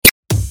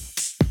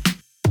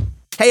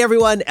Hey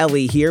everyone,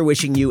 Elie here,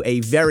 wishing you a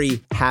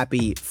very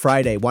happy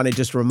Friday. Want to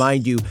just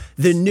remind you,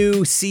 the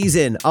new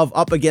season of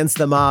Up Against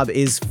the Mob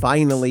is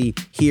finally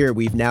here.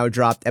 We've now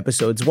dropped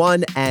episodes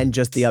 1 and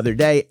just the other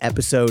day,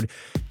 episode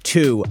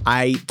 2.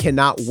 I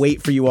cannot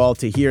wait for you all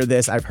to hear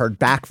this. I've heard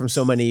back from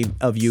so many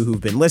of you who've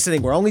been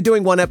listening. We're only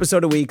doing one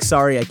episode a week.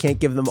 Sorry, I can't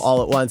give them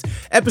all at once.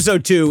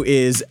 Episode 2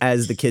 is,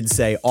 as the kids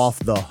say, off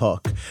the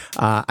hook.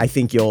 I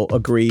think you'll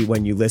agree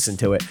when you listen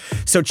to it.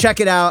 So check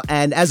it out.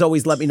 And as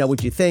always, let me know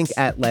what you think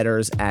at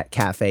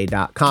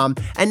letters@cafe.com.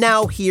 And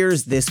now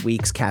here's this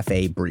week's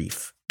Cafe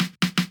Brief.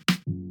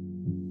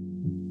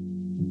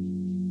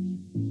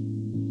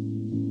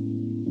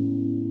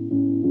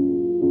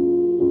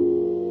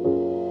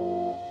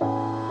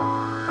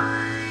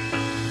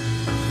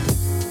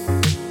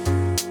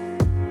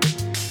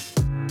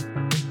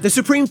 The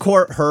Supreme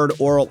Court heard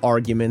oral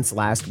arguments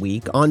last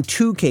week on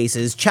 2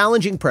 cases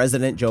challenging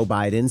President Joe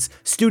Biden's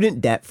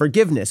student debt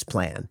forgiveness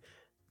plan.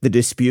 The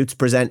disputes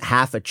present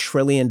 $500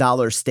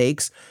 billion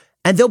stakes,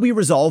 and they'll be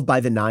resolved by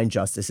the 9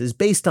 justices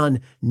based on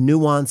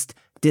nuanced,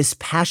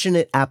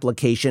 dispassionate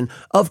application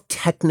of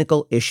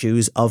technical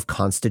issues of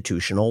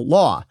constitutional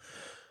law.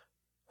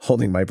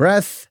 Holding my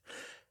breath.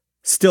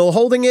 Still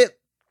holding it.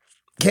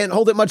 Can't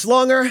hold it much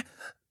longer.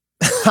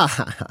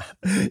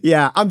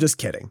 Yeah, I'm just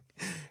kidding.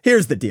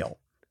 Here's the deal.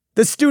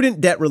 The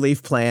student debt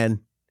relief plan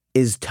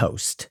is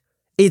toast.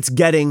 It's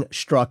getting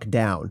struck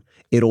down.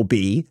 It'll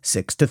be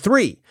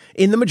 6-3.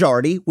 In the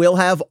majority, we'll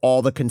have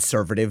all the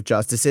conservative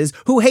justices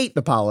who hate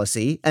the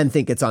policy and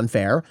think it's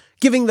unfair,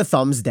 giving the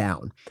thumbs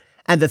down.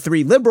 And the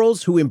 3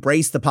 liberals who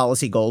embrace the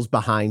policy goals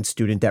behind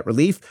student debt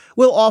relief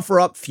will offer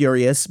up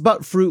furious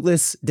but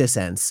fruitless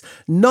dissents.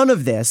 None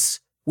of this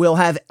will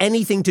have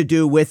anything to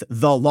do with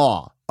the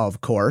law,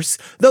 of course,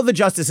 though the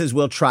justices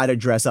will try to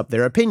dress up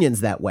their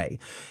opinions that way.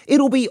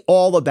 It'll be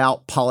all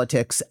about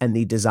politics and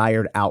the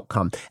desired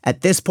outcome.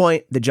 At this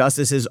point, the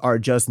justices are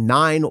just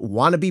 9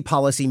 wannabe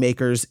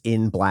policymakers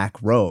in black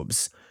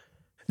robes.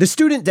 The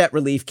student debt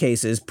relief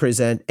cases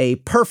present a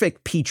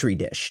perfect petri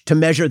dish to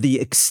measure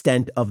the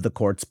extent of the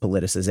court's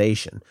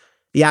politicization.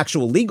 The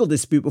actual legal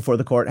dispute before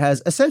the court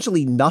has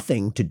essentially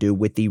nothing to do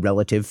with the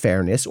relative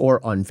fairness or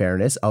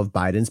unfairness of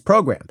Biden's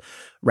program.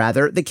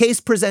 Rather, the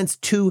case presents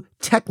 2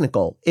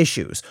 technical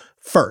issues.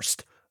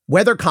 First,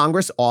 whether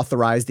Congress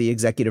authorized the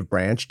executive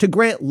branch to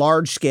grant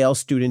large-scale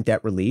student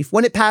debt relief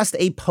when it passed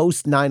a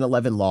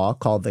post-9/11 law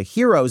called the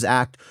HEROES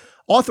Act,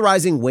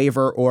 authorizing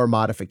waiver or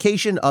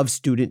modification of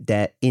student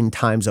debt in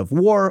times of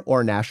war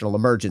or national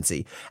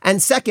emergency.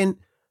 And second,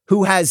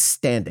 who has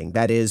standing,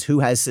 that is, who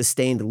has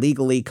sustained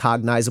legally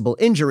cognizable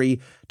injury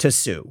to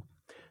sue.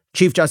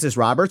 Chief Justice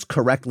Roberts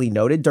correctly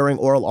noted during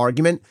oral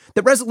argument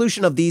that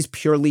resolution of these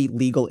purely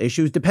legal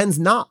issues depends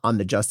not on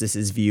the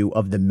justice's view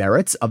of the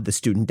merits of the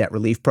student debt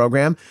relief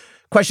program.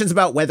 Questions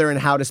about whether and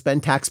how to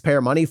spend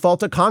taxpayer money fall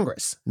to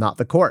Congress, not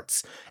the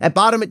courts. At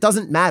bottom, it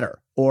doesn't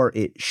matter, or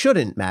it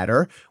shouldn't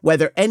matter,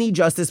 whether any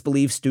justice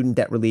believes student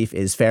debt relief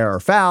is fair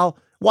or foul,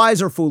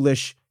 wise or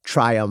foolish,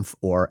 triumph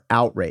or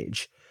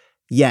outrage.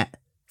 Yet,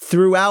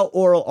 throughout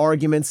oral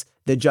arguments,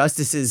 the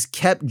justices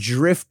kept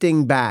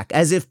drifting back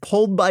as if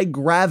pulled by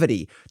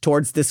gravity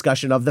towards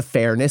discussion of the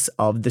fairness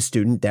of the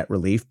student debt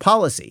relief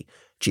policy.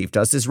 Chief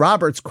Justice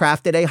Roberts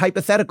crafted a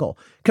hypothetical,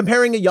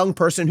 comparing a young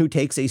person who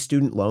takes a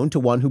student loan to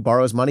one who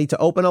borrows money to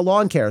open a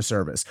lawn care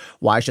service.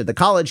 Why should the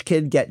college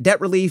kid get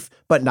debt relief,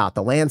 but not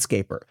the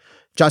landscaper?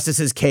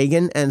 Justices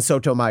Kagan and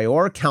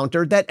Sotomayor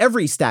countered that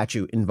every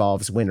statute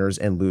involves winners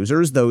and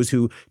losers, those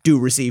who do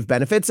receive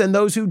benefits and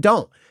those who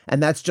don't,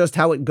 and that's just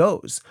how it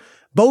goes.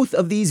 Both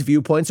of these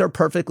viewpoints are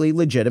perfectly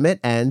legitimate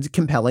and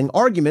compelling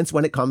arguments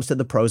when it comes to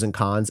the pros and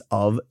cons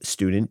of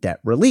student debt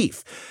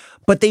relief.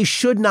 But they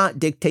should not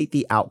dictate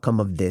the outcome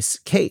of this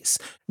case.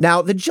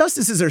 Now, the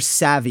justices are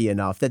savvy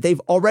enough that they've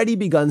already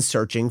begun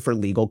searching for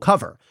legal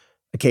cover.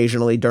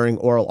 Occasionally during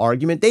oral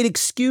argument, they'd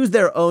excuse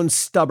their own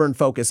stubborn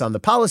focus on the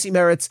policy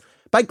merits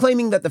by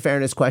claiming that the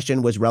fairness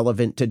question was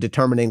relevant to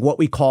determining what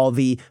we call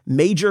the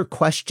major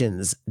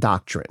questions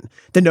doctrine,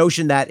 the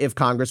notion that if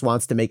Congress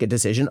wants to make a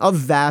decision of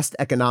vast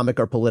economic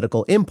or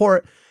political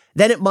import,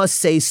 then it must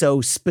say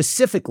so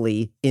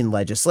specifically in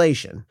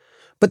legislation.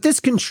 But this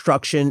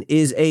construction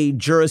is a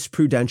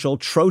jurisprudential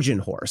Trojan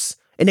horse,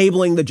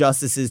 enabling the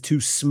justices to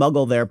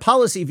smuggle their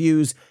policy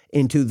views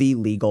into the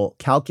legal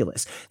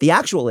calculus. The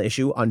actual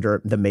issue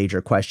under the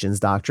major questions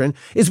doctrine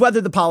is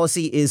whether the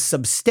policy is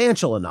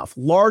substantial enough,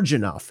 large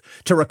enough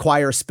to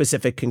require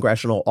specific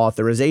congressional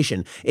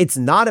authorization. It's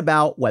not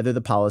about whether the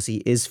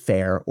policy is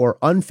fair or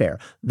unfair.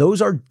 Those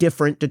are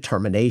different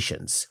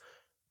determinations.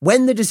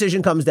 When the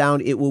decision comes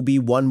down, it will be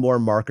one more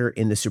marker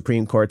in the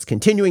Supreme Court's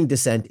continuing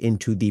descent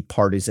into the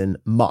partisan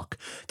muck.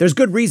 There's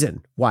good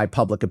reason why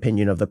public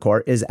opinion of the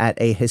court is at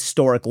a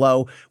historic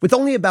low, with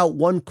only about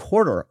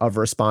 1/4 of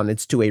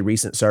respondents to a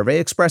recent survey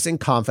expressing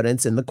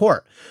confidence in the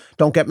court.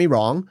 Don't get me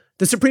wrong,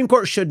 the Supreme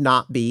Court should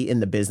not be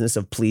in the business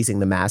of pleasing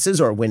the masses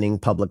or winning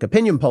public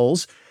opinion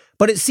polls,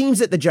 But it seems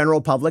that the general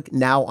public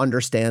now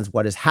understands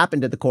what has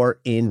happened to the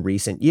court in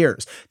recent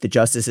years. The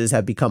justices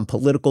have become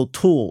political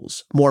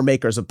tools, more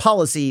makers of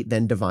policy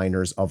than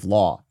diviners of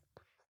law.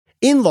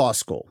 In law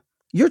school,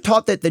 you're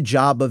taught that the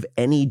job of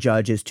any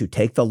judge is to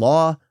take the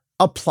law,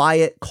 apply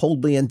it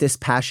coldly and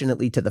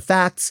dispassionately to the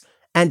facts,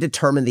 and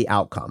determine the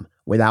outcome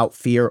without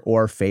fear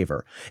or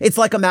favor. It's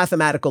like a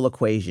mathematical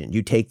equation.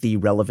 You take the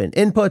relevant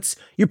inputs,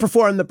 you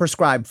perform the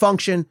prescribed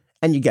function,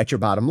 and you get your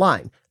bottom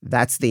line.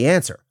 That's the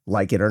answer,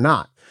 like it or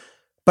not.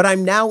 But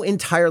I'm now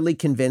entirely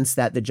convinced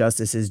that the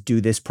justices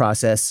do this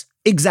process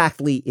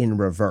exactly in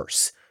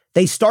reverse.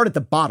 They start at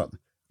the bottom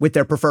with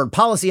their preferred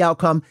policy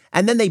outcome,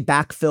 and then they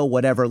backfill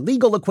whatever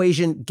legal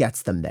equation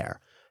gets them there.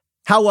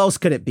 How else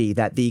could it be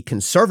that the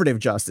conservative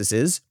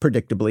justices,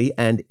 predictably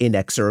and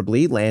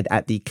inexorably, land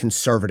at the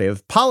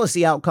conservative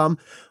policy outcome,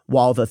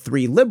 while the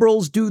three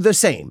liberals do the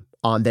same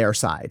on their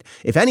side?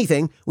 If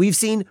anything, we've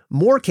seen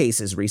more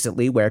cases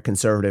recently where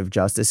conservative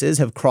justices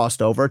have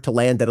crossed over to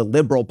land at a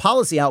liberal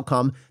policy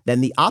outcome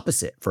than the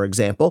opposite. For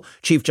example,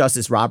 Chief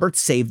Justice Roberts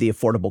saved the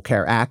Affordable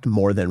Care Act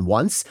more than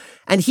once,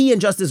 and he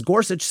and Justice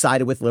Gorsuch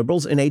sided with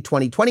liberals in a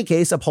 2020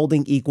 case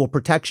upholding equal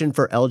protection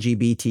for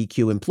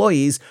LGBTQ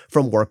employees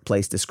from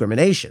workplace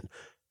discrimination.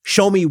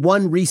 Show me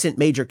one recent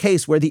major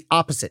case where the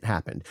opposite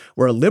happened,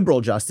 where a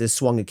liberal justice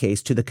swung a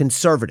case to the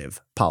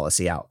conservative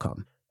policy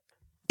outcome.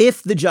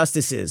 If the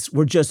justices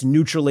were just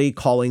neutrally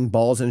calling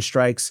balls and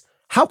strikes,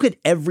 how could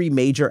every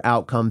major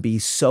outcome be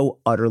so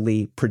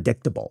utterly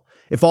predictable?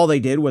 If all they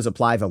did was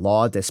apply the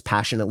law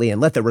dispassionately and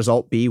let the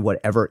result be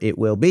whatever it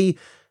will be,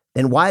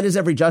 then why does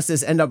every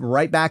justice end up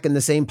right back in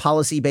the same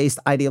policy-based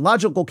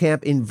ideological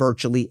camp in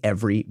virtually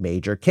every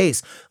major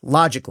case?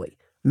 Logically,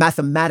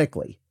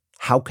 mathematically,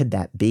 how could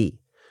that be?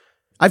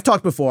 I've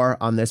talked before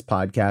on this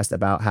podcast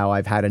about how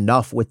I've had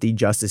enough with the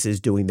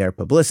justices doing their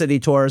publicity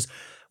tours,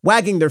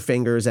 wagging their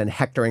fingers and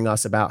hectoring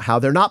us about how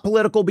they're not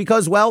political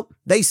because, well,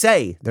 they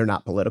say they're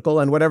not political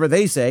and whatever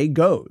they say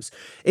goes.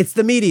 It's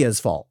the media's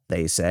fault,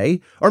 they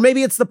say. Or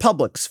maybe it's the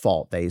public's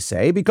fault, they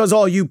say, because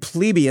all you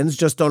plebeians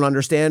just don't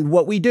understand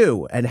what we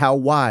do and how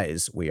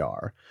wise we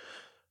are.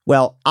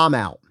 Well, I'm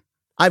out.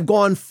 I've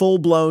gone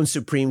full-blown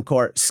Supreme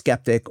Court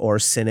skeptic or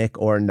cynic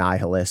or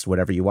nihilist,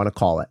 whatever you want to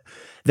call it.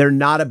 They're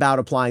not about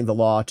applying the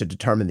law to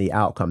determine the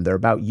outcome. They're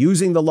about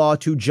using the law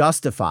to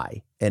justify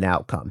an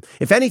outcome.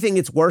 If anything,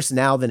 it's worse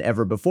now than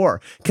ever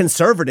before.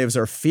 Conservatives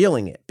are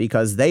feeling it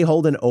because they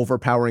hold an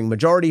overpowering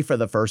majority for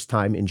the first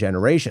time in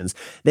generations.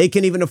 They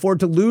can even afford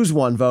to lose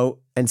one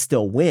vote and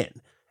still win.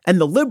 And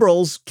the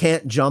liberals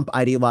can't jump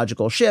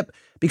ideological ship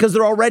because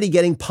they're already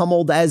getting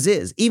pummeled as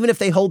is, even if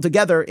they hold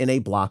together in a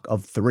block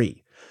of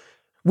three.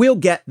 We'll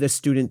get the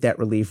student debt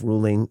relief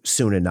ruling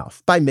soon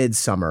enough, by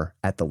midsummer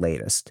at the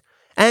latest.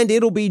 And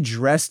it'll be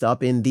dressed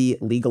up in the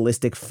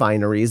legalistic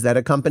fineries that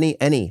accompany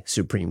any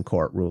Supreme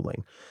Court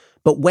ruling.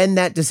 But when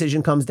that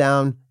decision comes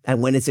down,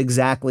 and when it's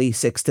exactly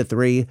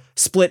 6-3,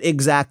 split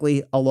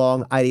exactly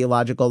along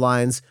ideological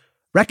lines,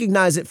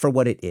 recognize it for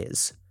what it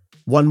is.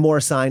 One more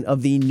sign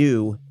of the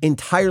new,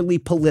 entirely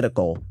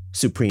political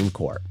Supreme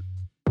Court.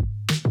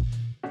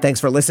 Thanks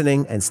for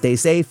listening, and stay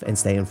safe and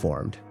stay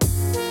informed.